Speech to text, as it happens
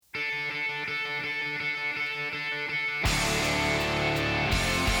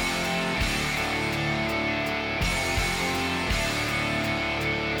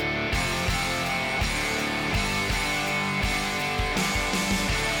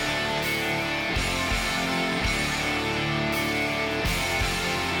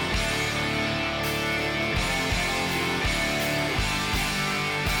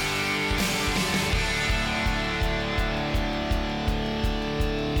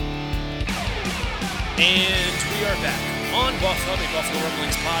And we are back on Buffalo, the Buffalo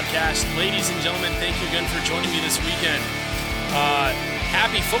Rumblings podcast. Ladies and gentlemen, thank you again for joining me this weekend.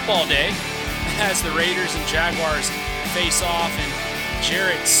 Happy football day as the Raiders and Jaguars face off, and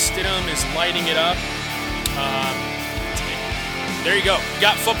Jarrett Stidham is lighting it up. There you go. You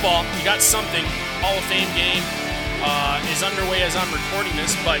got football. You got something. Hall of Fame game is underway as I'm recording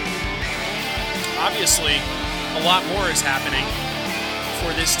this, but obviously a lot more is happening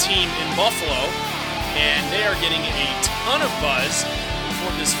for this team in Buffalo. And they are getting a ton of buzz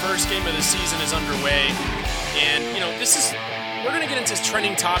before this first game of the season is underway. And, we're going to get into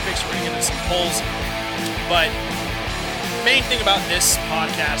trending topics, we're going to get into some polls. But the main thing about this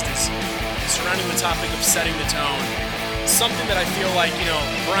podcast is surrounding the topic of setting the tone. Something that I feel like,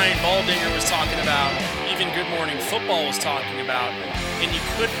 Brian Baldinger was talking about, even Good Morning Football was talking about. And you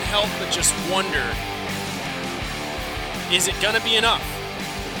couldn't help but just wonder, is it going to be enough?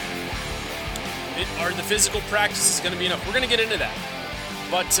 Are the physical practices going to be enough? We're going to get into that.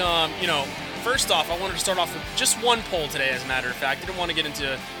 But, first off, I wanted to start off with just one poll today, as a matter of fact. I didn't want to get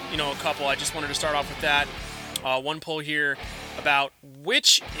into, a couple. I just wanted to start off with that. One poll here about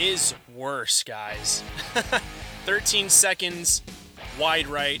which is worse, guys. 13 seconds wide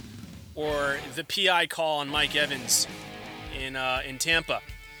right or the PI call on Mike Evans in Tampa.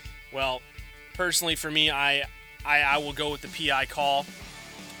 Well, personally for me, I will go with the PI call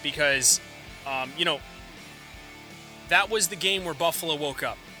because that was the game where Buffalo woke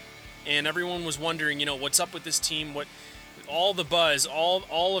up, and everyone was wondering, what's up with this team? What, all the buzz,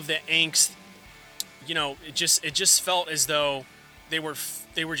 all of the angst, it just felt as though they were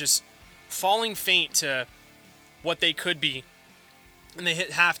just falling faint to what they could be. And they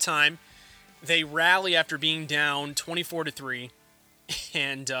hit halftime. They rally after being down 24-3,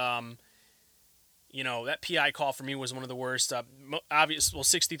 and that PI call for me was one of the worst. Obvious. Well,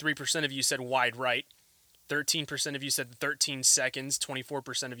 63% of you said wide right. 13% of you said 13 seconds.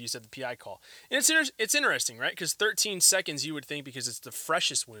 24% of you said the PI call. And it's interesting, right? Because 13 seconds you would think because it's the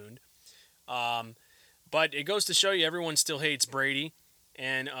freshest wound. But it goes to show you everyone still hates Brady.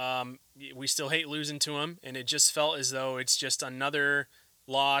 And we still hate losing to him. And it just felt as though it's just another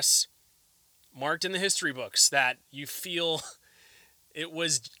loss marked in the history books that you feel... It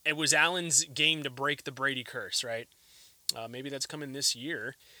was Allen's game to break the Brady curse, right? Maybe that's coming this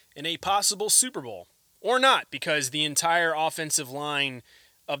year in a possible Super Bowl. Or not, because the entire offensive line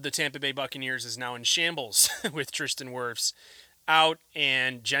of the Tampa Bay Buccaneers is now in shambles with Tristan Wirfs out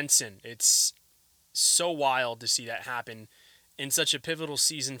and Jensen. It's so wild to see that happen in such a pivotal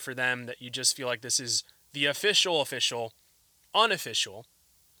season for them that you just feel like this is the unofficial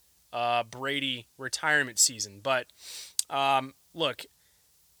Brady retirement season. But... look,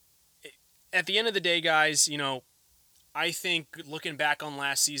 at the end of the day, guys, I think looking back on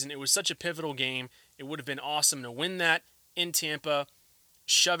last season, it was such a pivotal game. It would have been awesome to win that in Tampa,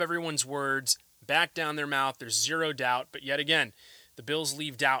 shove everyone's words back down their mouth. There's zero doubt. But yet again, the Bills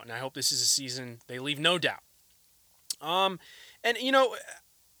leave doubt, and I hope this is a season they leave no doubt. A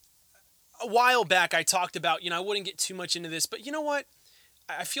while back I talked about, I wouldn't get too much into this, but you know what?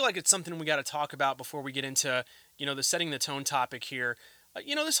 I feel like it's something we got to talk about before we get into, the setting the tone topic here.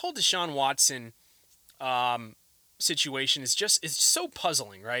 This whole Deshaun Watson situation is it's so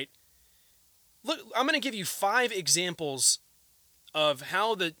puzzling, right? Look, I'm going to give you 5 examples of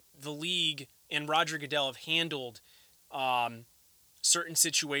how the league and Roger Goodell have handled certain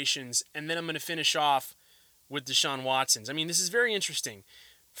situations, and then I'm going to finish off with Deshaun Watson's. I mean, this is very interesting.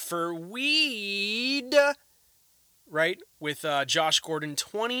 For weed, right, with Josh Gordon,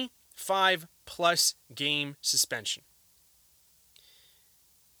 25-plus game suspension.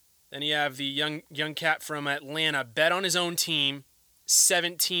 Then you have the young cat from Atlanta, bet on his own team,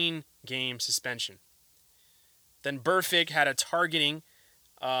 17-game suspension. Then Burfict had a targeting,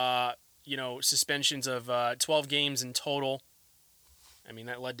 suspensions of 12 games in total. I mean,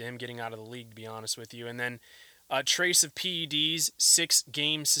 that led to him getting out of the league, to be honest with you. And then trace of PEDs,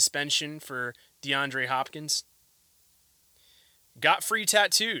 6-game suspension for DeAndre Hopkins. Got free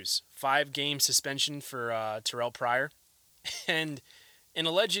tattoos, 5-game suspension for Terrell Pryor. And an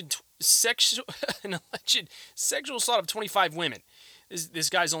alleged sexual assault of 25 women. This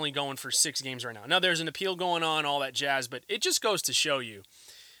guy's only going for 6 games right now. Now, there's an appeal going on, all that jazz, but it just goes to show you,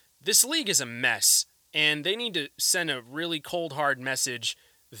 this league is a mess, and they need to send a really cold, hard message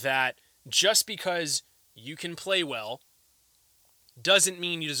that just because you can play well doesn't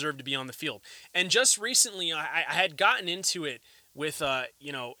mean you deserve to be on the field. And just recently, I had gotten into it with, it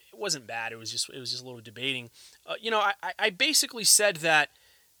wasn't bad. It was just a little debating. I basically said that,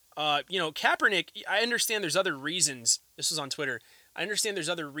 Kaepernick, I understand there's other reasons. This was on Twitter. I understand there's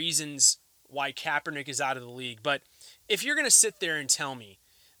other reasons why Kaepernick is out of the league. But if you're going to sit there and tell me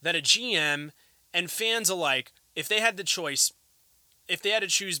that a GM and fans alike, if they had the choice, if they had to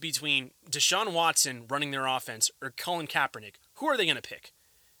choose between Deshaun Watson running their offense or Colin Kaepernick, who are they going to pick?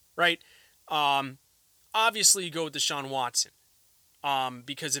 Right? Obviously, you go with Deshaun Watson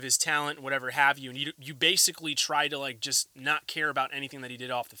because of his talent, whatever have you. And you basically try to like just not care about anything that he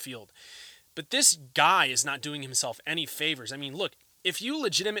did off the field. But this guy is not doing himself any favors. I mean, look, if you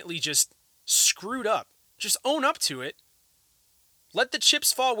legitimately just screwed up, just own up to it. Let the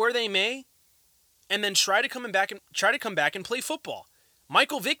chips fall where they may, and then try to come back and play football.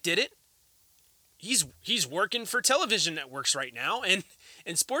 Michael Vick did it. He's working for television networks right now and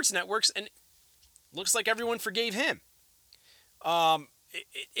sports networks, and looks like everyone forgave him.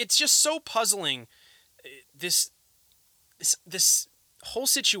 It's just so puzzling. This whole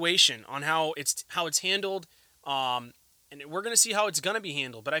situation on how it's handled, and we're gonna see how it's gonna be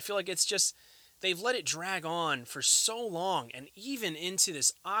handled. But I feel like it's just they've let it drag on for so long, and even into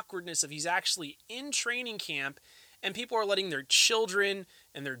this awkwardness of he's actually in training camp, and people are letting their children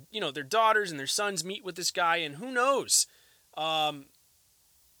and their daughters and their sons meet with this guy, and who knows.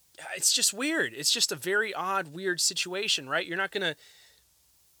 It's just weird. It's just a very odd, weird situation, right? You're not going to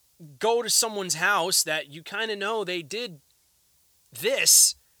go to someone's house that you kind of know they did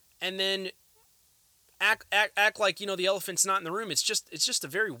this and then act like, the elephant's not in the room. It's just a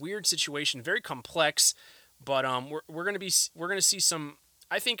very weird situation, very complex, but we're going to see some.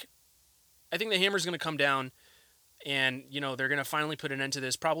 I think the hammer's going to come down, and they're going to finally put an end to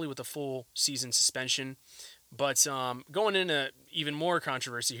this, probably with a full season suspension. But going into even more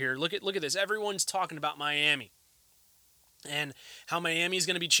controversy here, look at this. Everyone's talking about Miami and how Miami is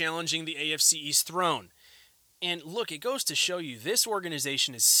going to be challenging the AFC East throne. And look, it goes to show you this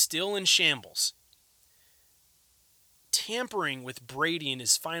organization is still in shambles. Tampering with Brady in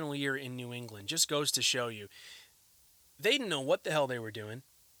his final year in New England just goes to show you they didn't know what the hell they were doing.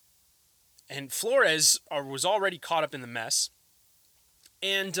 And Flores was already caught up in the mess.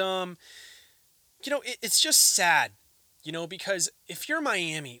 And it's just sad, because if you're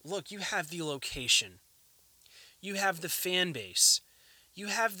Miami, look, you have the location. You have the fan base. You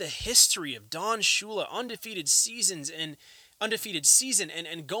have the history of Don Shula, undefeated season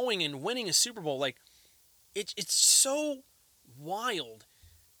and going and winning a Super Bowl. Like, it's so wild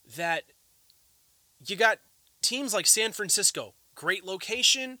that you got teams like San Francisco, great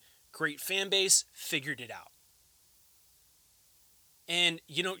location, great fan base, figured it out. And,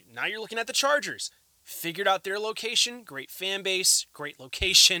 now you're looking at the Chargers. Figured out their location, great fan base, great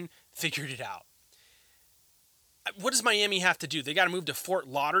location, figured it out. What does Miami have to do? They got to move to Fort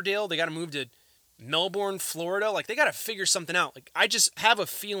Lauderdale. They got to move to Melbourne, Florida. Like, they got to figure something out. Like, I just have a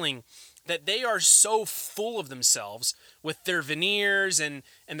feeling that they are so full of themselves with their veneers and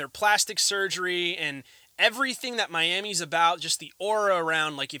their plastic surgery and everything that Miami's about, just the aura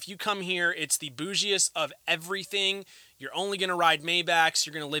around. Like, if you come here, it's the bougiest of everything. You're only going to ride Maybachs.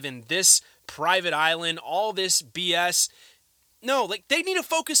 You're going to live in this private island, all this BS. No, like, they need to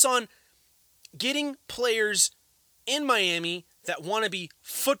focus on getting players in Miami that want to be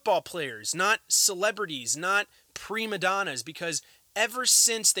football players, not celebrities, not prima donnas, because ever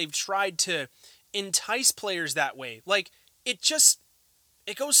since they've tried to entice players that way, like, it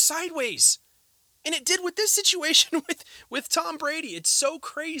goes sideways. And it did with this situation with Tom Brady. It's so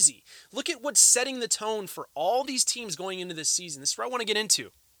crazy. Look at what's setting the tone for all these teams going into this season. This is what I want to get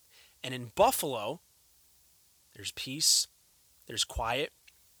into. And in Buffalo, there's peace, there's quiet,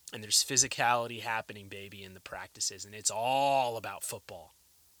 and there's physicality happening, baby, in the practices. And it's all about football.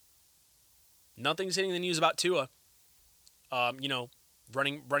 Nothing's hitting the news about Tua.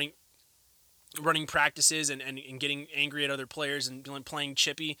 Running practices and getting angry at other players and playing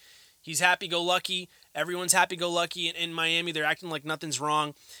chippy. He's happy-go-lucky. Everyone's happy-go-lucky. In Miami, they're acting like nothing's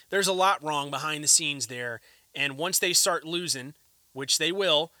wrong. There's a lot wrong behind the scenes there. And once they start losing, which they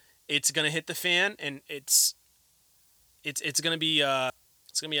will, it's going to hit the fan, and it's going to be a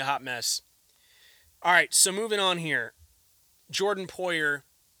hot mess. All right, so moving on here. Jordan Poyer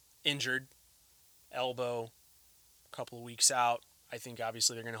injured, elbow, a couple of weeks out. I think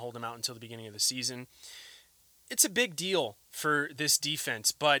obviously they're going to hold him out until the beginning of the season. It's a big deal for this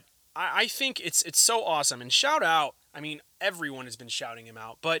defense, but I think it's so awesome. And shout out, I mean, everyone has been shouting him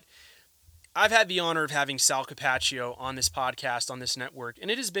out, but I've had the honor of having Sal Capaccio on this podcast, on this network, and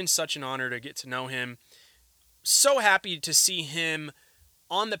it has been such an honor to get to know him. So happy to see him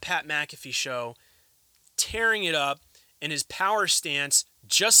on the Pat McAfee show, tearing it up in his power stance,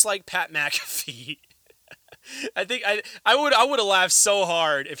 just like Pat McAfee. I think I would have laughed so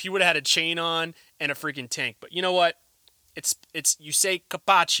hard if he would have had a chain on and a freaking tank. But you know what? It's you say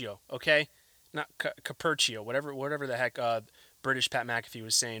Capaccio, okay? not Capercio, whatever the heck British Pat McAfee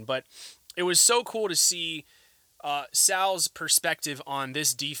was saying. But it was so cool to see Sal's perspective on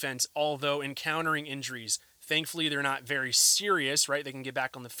this defense, although encountering injuries. Thankfully, they're not very serious, right? They can get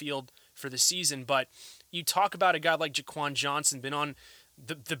back on the field for the season. But you talk about a guy like Jaquan Johnson, been on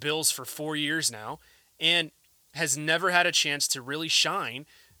the Bills for 4 years now, and has never had a chance to really shine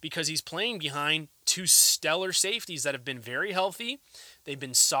because he's playing behind two stellar safeties that have been very healthy. They've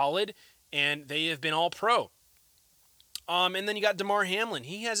been solid, and they have been all pro. And then you got Damar Hamlin.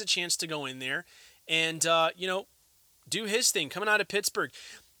 He has a chance to go in there and, do his thing coming out of Pittsburgh.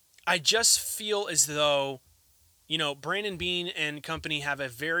 I just feel as though, Brandon Beane and company have a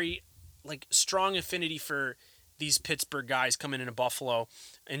very, strong affinity for these Pittsburgh guys coming into Buffalo,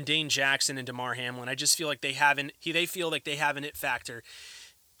 and Dane Jackson and Damar Hamlin. I just feel like they feel like they have an it factor.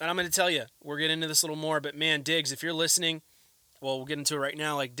 And I'm going to tell you, we'll get into this a little more, but man, Diggs, if you're listening, well, we'll get into it right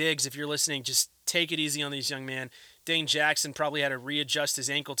now. Diggs, if you're listening, just take it easy on these young man. Dane Jackson probably had to readjust his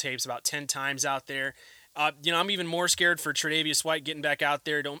ankle tapes about 10 times out there. I'm even more scared for Tre'Davious White getting back out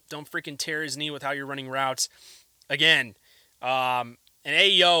there. Don't freaking tear his knee with how you're running routes. Again, let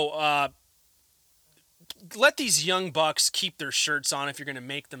these young bucks keep their shirts on if you're going to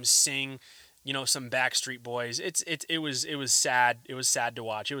make them sing, some Backstreet Boys. It was sad. It was sad to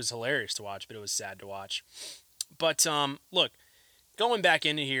watch. It was hilarious to watch, but it was sad to watch. But look, going back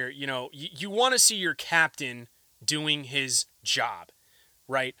into here, you want to see your captain doing his job,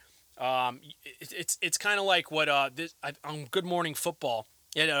 right? It's kind of like what on Good Morning Football,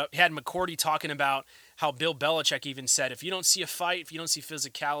 it had McCourty talking about how Bill Belichick even said, if you don't see a fight, if you don't see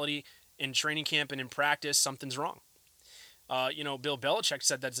physicality in training camp and in practice, something's wrong. Bill Belichick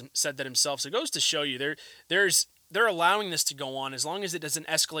said that himself. So it goes to show you they're allowing this to go on as long as it doesn't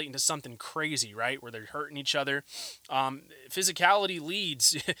escalate into something crazy, right? Where they're hurting each other. Physicality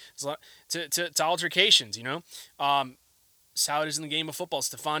leads to altercations, It's how it is in the game of football.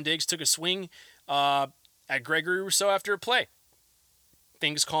 Stephon Diggs took a swing at Gregory Rousseau after a play.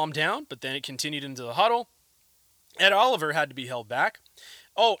 Things calmed down, but then it continued into the huddle. Ed Oliver had to be held back.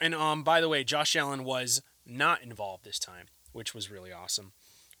 Oh, and by the way, Josh Allen was not involved this time, which was really awesome.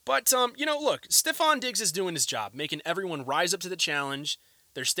 But, look, Stephon Diggs is doing his job, making everyone rise up to the challenge.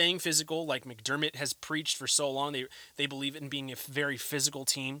 They're staying physical, like McDermott has preached for so long. They believe in being a very physical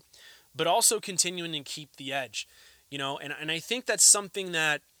team, but also continuing to keep the edge. And I think that's something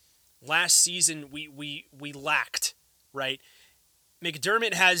that last season we lacked, right?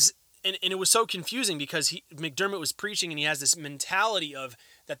 McDermott has, and it was so confusing because McDermott was preaching and he has this mentality of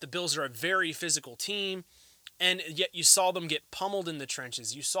that the Bills are a very physical team, and yet you saw them get pummeled in the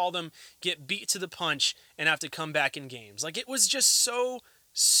trenches. You saw them get beat to the punch and have to come back in games. It was just so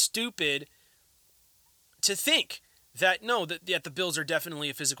stupid to think that the Bills are definitely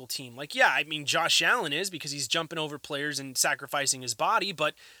a physical team. Josh Allen is because he's jumping over players and sacrificing his body,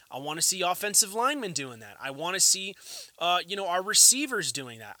 but I want to see offensive linemen doing that. I want to see, our receivers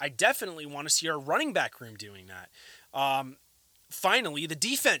doing that. I definitely want to see our running back room doing that. Finally, the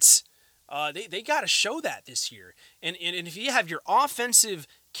defense, they got to show that this year. And if you have your offensive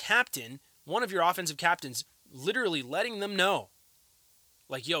captain, one of your offensive captains, literally letting them know,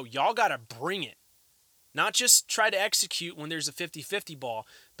 y'all got to bring it. Not just try to execute when there's a 50-50 ball,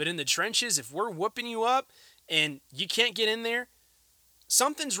 but in the trenches, if we're whooping you up and you can't get in there,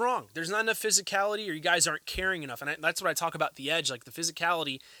 something's wrong. There's not enough physicality or you guys aren't caring enough. And that's what I talk about the edge. The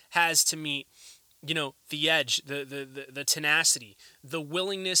physicality has to meet, the edge, the tenacity, the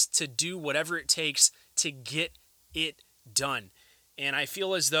willingness to do whatever it takes to get it done. And I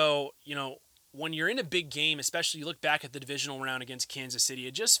feel as though, when you're in a big game, especially you look back at the divisional round against Kansas City,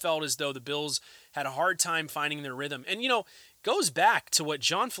 it just felt as though the Bills had a hard time finding their rhythm. And, goes back to what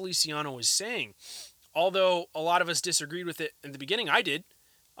John Feliciano was saying. Although a lot of us disagreed with it in the beginning, I did,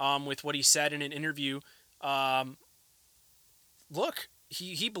 with what he said in an interview. Look,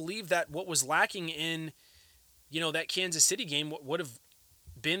 he believed that what was lacking in, that Kansas City game, what would have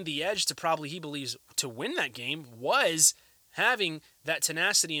been the edge to probably, he believes, to win that game was having that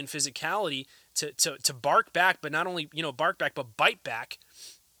tenacity and physicality to bark back, but not only, bark back, but bite back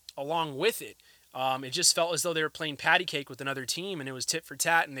along with it. It just felt as though they were playing patty cake with another team and it was tit for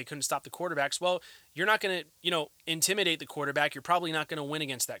tat and they couldn't stop the quarterbacks. Well, you're not going to, intimidate the quarterback. You're probably not going to win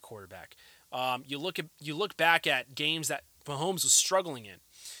against that quarterback. You look back at games that Mahomes was struggling in.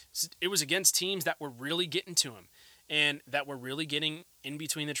 It was against teams that were really getting to him and that were really getting in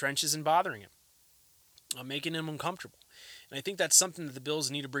between the trenches and bothering him, making him uncomfortable. And I think that's something that the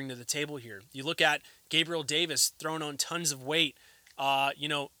Bills need to bring to the table here. You look at Gabriel Davis throwing on tons of weight,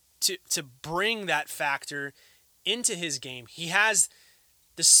 to bring that factor into his game. He has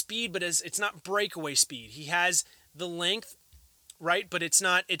the speed, but it's not breakaway speed. He has the length, right? But it's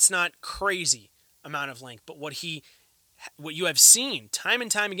not crazy amount of length. But what you have seen time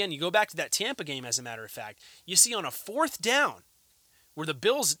and time again, you go back to that Tampa game, as a matter of fact, you see on a 4th down where the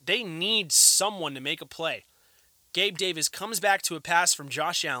Bills, they need someone to make a play. Gabe Davis comes back to a pass from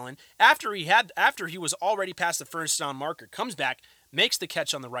Josh Allen after he was already past the first down marker, comes back, makes the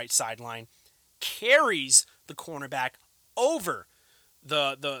catch on the right sideline, carries the cornerback over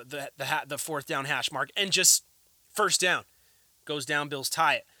the 4th down hash mark, and just first down. Goes down, Bills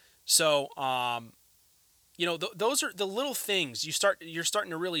tie it. So, those are the little things you're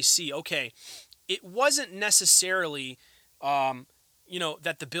starting to really see. Okay, it wasn't necessarily,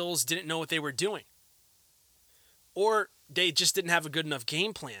 that the Bills didn't know what they were doing, or they just didn't have a good enough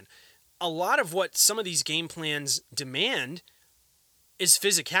game plan. A lot of what some of these game plans demand is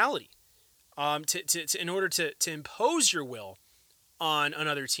physicality, in order to impose your will on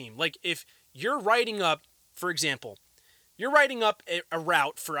another team. Like if you're writing up, for example, a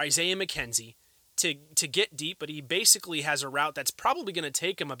route for Isaiah McKenzie to get deep, but he basically has a route that's probably going to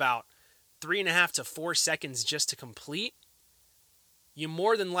take him about 3.5 to 4 seconds just to complete. You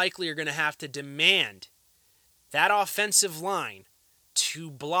more than likely are going to have to demand that offensive line to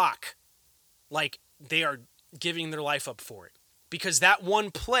block like they are giving their life up for it. Because that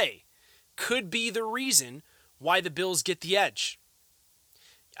one play could be the reason why the Bills get the edge.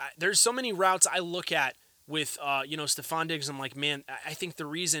 There's so many routes I look at with, Stephon Diggs. I'm like, man, I think the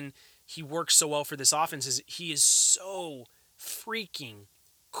reason he works so well for this offense is he is so freaking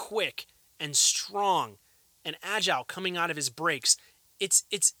quick and strong and agile coming out of his breaks.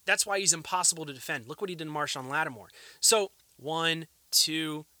 That's why he's impossible to defend. Look what he did to Marshawn Lattimore. So 1,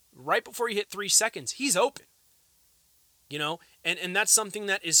 2, right before you hit 3 seconds, he's open. And that's something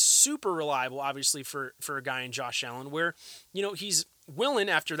that is super reliable, obviously, for a guy in Josh Allen, where, he's willing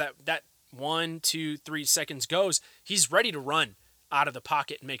after that 1, 2, 3 seconds goes, he's ready to run out of the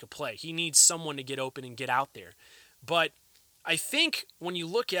pocket and make a play. He needs someone to get open and get out there. But I think when you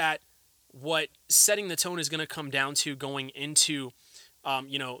look at what setting the tone is going to come down to going into,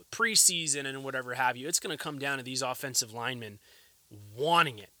 preseason and whatever have you, it's going to come down to these offensive linemen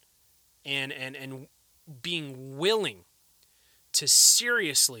wanting it and being willing to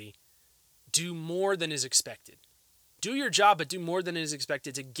seriously do more than is expected. Do your job, but do more than is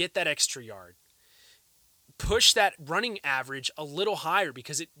expected to get that extra yard. Push that running average a little higher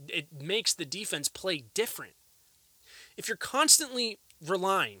because it makes the defense play different. If you're constantly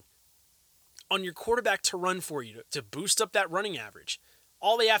relying on your quarterback to run for you to boost up that running average,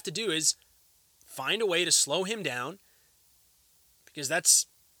 all they have to do is find a way to slow him down, because that's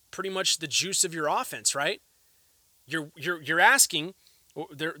pretty much the juice of your offense, right? You're asking,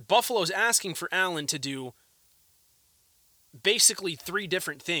 Buffalo's asking for Allen to do basically 3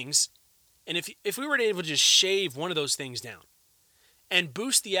 different things, and if we were able to just shave one of those things down and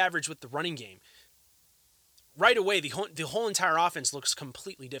boost the average with the running game, right away the whole entire offense looks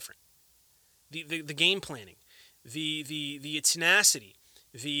completely different. The game planning, the tenacity,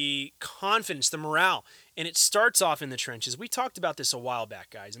 the confidence, the morale, and it starts off in the trenches. We talked about this a while back,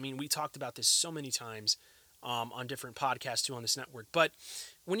 guys. I mean, we talked about this so many times on different podcasts too on this network. But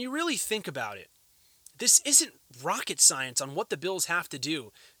when you really think about it, this isn't rocket science on what the Bills have to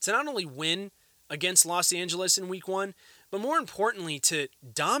do to not only win against Los Angeles in Week 1, but more importantly to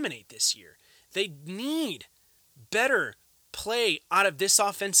dominate this year. They need better play out of this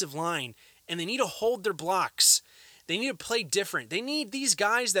offensive line, and they need to hold their blocks. They need to play different. They need these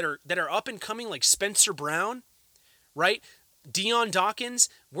guys that are up and coming, like Spencer Brown, right? Dion Dawkins.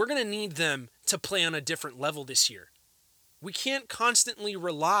 We're going to need them to play on a different level this year. We can't constantly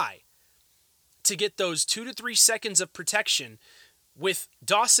rely to get those 2 to 3 seconds of protection with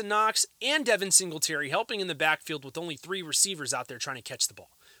Dawson Knox and Devin Singletary helping in the backfield with only 3 receivers out there trying to catch the ball.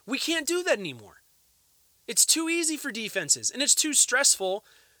 We can't do that anymore. It's too easy for defenses, and it's too stressful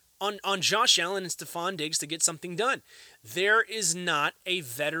on Josh Allen and Stephon Diggs to get something done. There is not a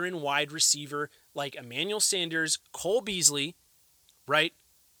veteran wide receiver like Emmanuel Sanders, Cole Beasley, right,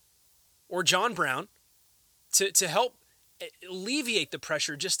 or John Brown to help alleviate the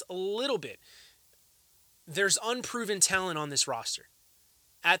pressure just a little bit. There's unproven talent on this roster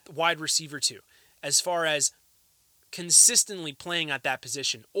at wide receiver too, as far as consistently playing at that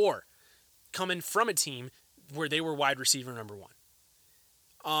position or coming from a team where they were wide receiver number 1.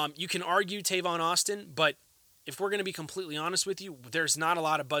 You can argue Tavon Austin, but if we're going to be completely honest with you, there's not a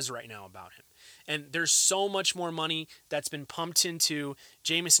lot of buzz right now about him. And there's so much more money that's been pumped into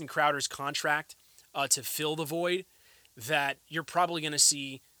Jamison Crowder's contract to fill the void that you're probably going to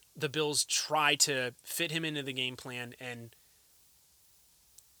see the Bills try to fit him into the game plan and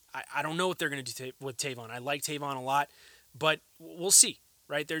I don't know what they're going to do with Tavon. I like Tavon a lot, but we'll see.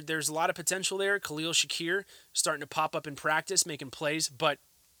 Right there's a lot of potential there. Khalil Shakir starting to pop up in practice, making plays, but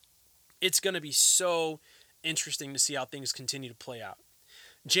it's going to be so interesting to see how things continue to play out.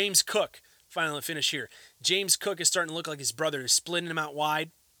 James Cook, finally finish here. James Cook is starting to look like his brother. Is splitting him out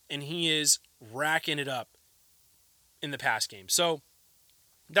wide, and he is racking it up in the pass game. So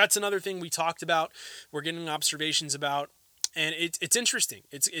that's another thing we talked about. We're getting observations about, and it's interesting.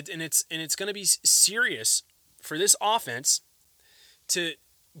 It's going to be serious for this offense to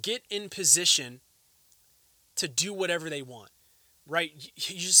get in position to do whatever they want, right?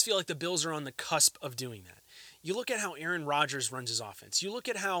 You just feel like the Bills are on the cusp of doing that. You look at how Aaron Rodgers runs his offense. You look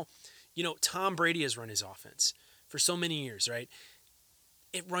at how, Tom Brady has run his offense for so many years, right?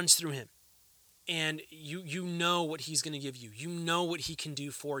 It runs through him. And you know what he's going to give you. You know what he can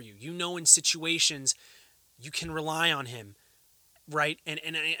do for you. You know in situations you can rely on him, right?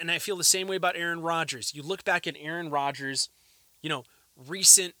 And I feel the same way about Aaron Rodgers. You look back at Aaron Rodgers,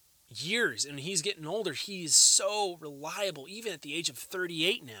 recent years, and he's getting older. He is so reliable, even at the age of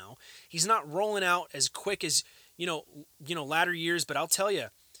 38 now. He's not rolling out as quick as latter years, but I'll tell you,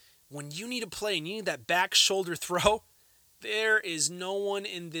 when you need to play and you need that back shoulder throw, there is no one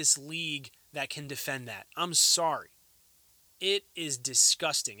in this league that can defend that. I'm sorry. It is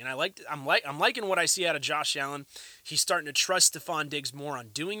disgusting. And I'm liking what I see out of Josh Allen. He's starting to trust Stephon Diggs more on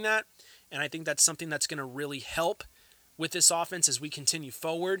doing that, and I think that's something that's going to really help with this offense as we continue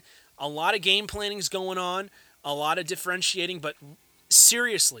forward. A lot of game planning is going on, a lot of differentiating, but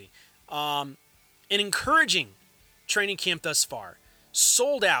seriously, an encouraging training camp thus far.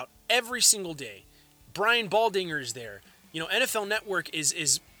 Sold out every single day. Brian Baldinger is there. NFL Network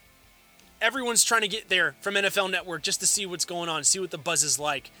is everyone's trying to get there from NFL Network just to see what's going on, see what the buzz is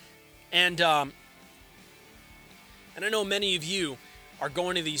like. And I know many of you are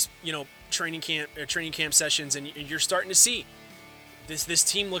going to these, training camp sessions, and you're starting to see this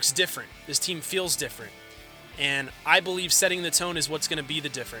team looks different. This team feels different. And I believe setting the tone is what's going to be the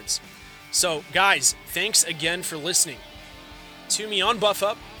difference. So, guys, thanks again for listening to me on Buff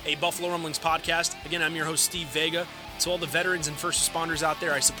Up, a Buffalo Rumblings podcast. Again, I'm your host, Steve Vega. To all the veterans and first responders out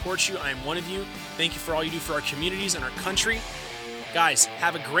there, I support you. I am one of you. Thank you for all you do for our communities and our country. Guys,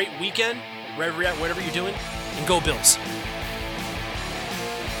 have a great weekend, wherever you're at, whatever you're doing, and go Bills.